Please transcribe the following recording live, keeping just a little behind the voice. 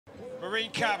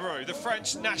Marine Cabirou, the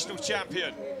French national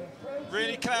champion.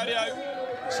 Really, Claudio,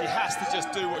 she has to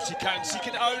just do what she can. She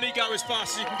can only go as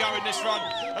fast as she can go in this run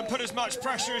and put as much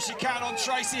pressure as she can on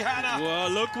Tracey Hannah. Well,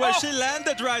 look where she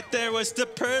landed right there. Was the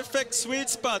perfect sweet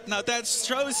spot. Now that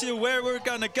shows you where we're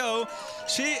gonna go.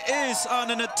 She is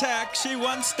on an attack. She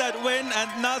wants that win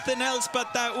and nothing else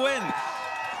but that win.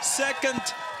 Second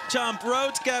jump,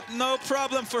 road gap, no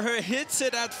problem for her. Hits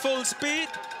it at full speed.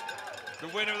 The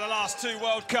winner of the last 2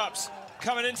 World Cups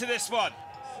coming into this one.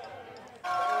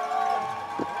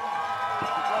 Bronze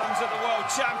at the World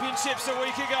Championships a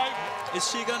week ago. Is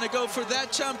she gonna go for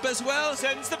that jump as well?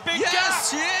 Sends the big gap. Yes,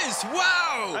 she is.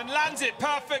 Wow! And lands it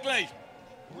perfectly.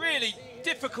 Really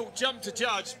difficult jump to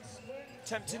judge.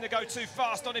 Tempting to go too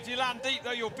fast on. If you land deep,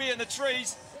 though, you'll be in the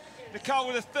trees. Nicole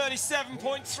with a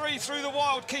 37.3 through the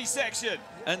wild key section.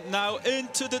 And now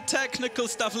into the technical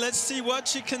stuff. Let's see what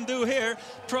she can do here.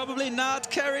 Probably not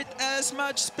carried as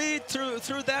much speed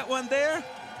through that one there.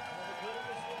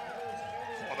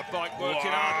 Oh, the bike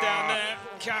working hard down there.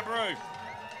 Cabirou.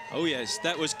 Oh yes,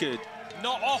 that was good.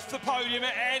 Not off the podium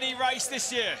at any race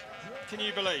this year. Can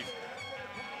you believe?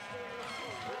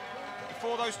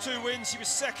 Before those 2 wins, she was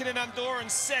second in Andorra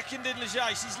and second in Ligier.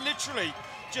 She's literally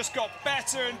just got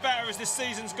better and better as this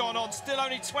season's gone on. Still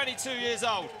only 22 years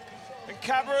old. And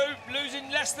Cabirou losing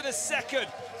less than a second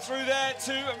through there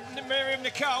to Myriam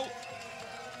Nicole.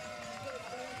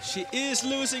 She is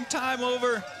losing time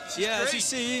over. Yeah, as you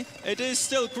see, it is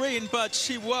still green, but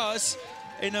she was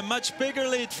in a much bigger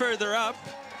lead further up.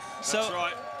 So that's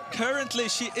right. Currently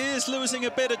she is losing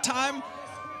a bit of time.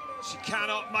 She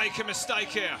cannot make a mistake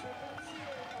here.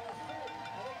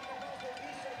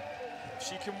 If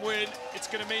she can win, it's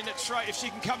going to mean that if she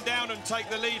can come down and take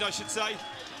the lead, I should say,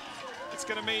 it's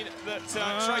going to mean that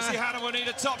Tracey Hannah will need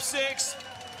a top 6.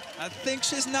 I think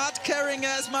she's not carrying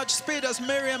as much speed as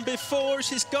Myriam before.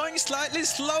 She's going slightly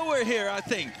slower here, I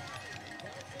think.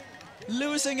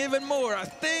 Losing even more, I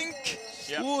think.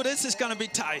 Yep. Ooh, this is going to be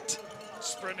tight.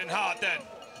 Sprinting hard then.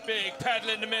 Big pedal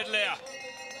in the middle here.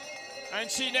 And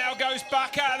she now goes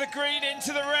back out of the green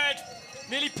into the red.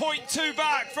 Nearly 0.2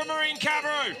 back from Marine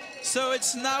Cabirou. So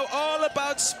it's now all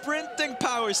about sprinting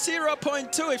power.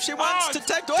 0.2 if she wants to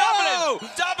take...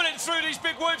 Doubling through these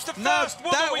big whoops. The first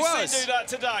woman we've seen do that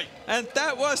today. And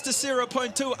that was the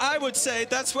 0.2. I would say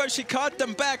that's where she caught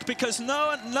them back, because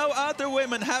no other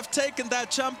women have taken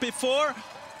that jump before.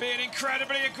 Being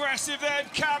incredibly aggressive then.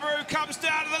 Cabirou comes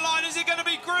down to the line. Is it going to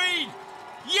be green?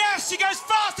 Yes, she goes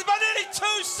faster by nearly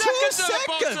 2 seconds at the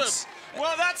bottom.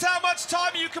 Well, that's how much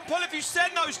time you can pull if you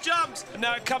send those jumps. And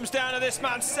now it comes down to this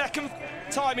man. Second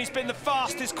time he's been the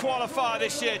fastest qualifier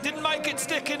this year. Didn't make it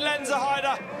stick in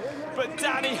Lenzerheide, but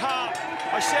Danny Hart,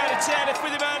 I shared a chairlift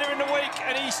with him earlier in the week,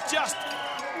 and he's just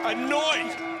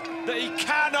annoyed that he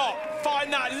cannot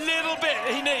find that little bit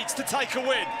he needs to take a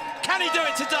win. Can he do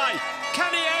it today?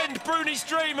 Can he end Bruni's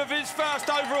dream of his first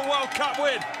overall World Cup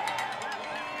win?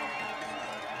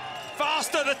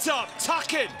 Fast at the top,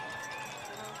 tucking.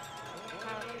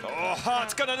 Oh,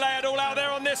 Hart's going to lay it all out there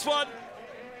on this one.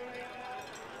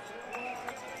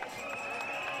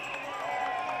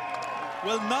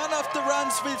 Well, none of the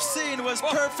runs we've seen was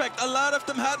perfect. A lot of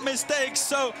them had mistakes,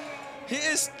 so he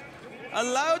is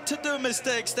allowed to do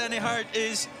mistakes, Danny Hart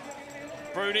is.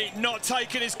 Bruni not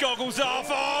taking his goggles off.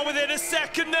 Oh, within a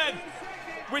second then,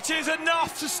 which is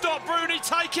enough to stop Bruni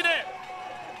taking it.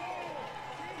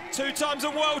 2 times a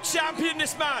world champion,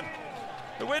 this man.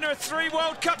 The winner of 3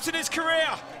 World Cups in his career.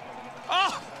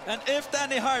 Oh! And if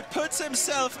Danny Hart puts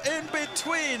himself in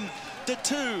between the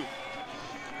 2, then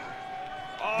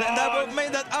that would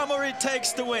mean that Amaury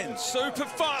takes the win. Super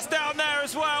fast down there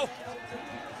as well.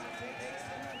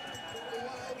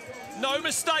 No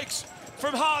mistakes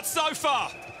from Hart so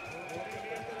far.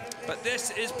 But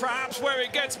this is perhaps where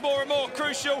it gets more and more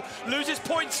crucial. Loses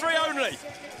 0.3 only.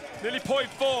 Nearly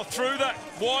 0.4 through that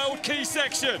wild key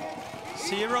section.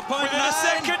 0.9. Within a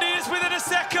second, he is within a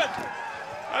second.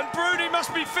 And Bruni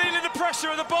must be feeling the pressure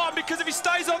at the bottom, because if he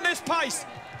stays on this pace,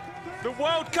 the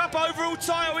World Cup overall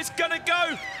title is going to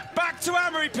go back to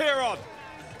Amaury Pierron.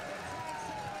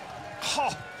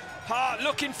 Oh, Hart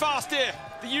looking fast here.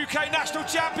 The UK national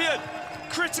champion.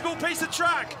 Critical piece of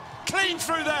track. Clean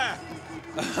through there.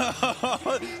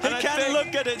 He can't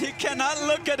look at it. He cannot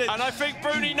look at it. And I think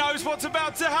Bruni knows what's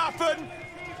about to happen.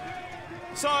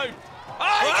 So,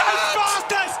 he goes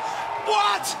fastest!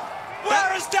 What?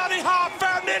 Where has Danny Hart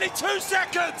found nearly 2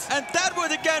 seconds? And that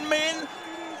would again mean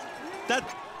that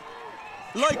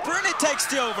Loic Bruni takes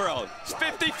the overall. It's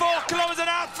 54 kilometers an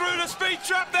hour through the speed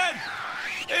trap then.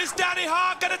 Is Danny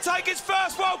Hart going to take his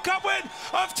first World Cup win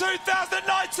of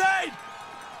 2019?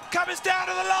 Coming down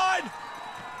to the line.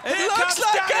 It Here looks looks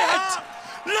like it!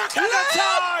 Look at the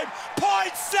time!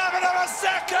 0.7 of a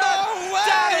second! No way!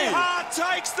 Danny Hart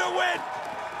takes the win!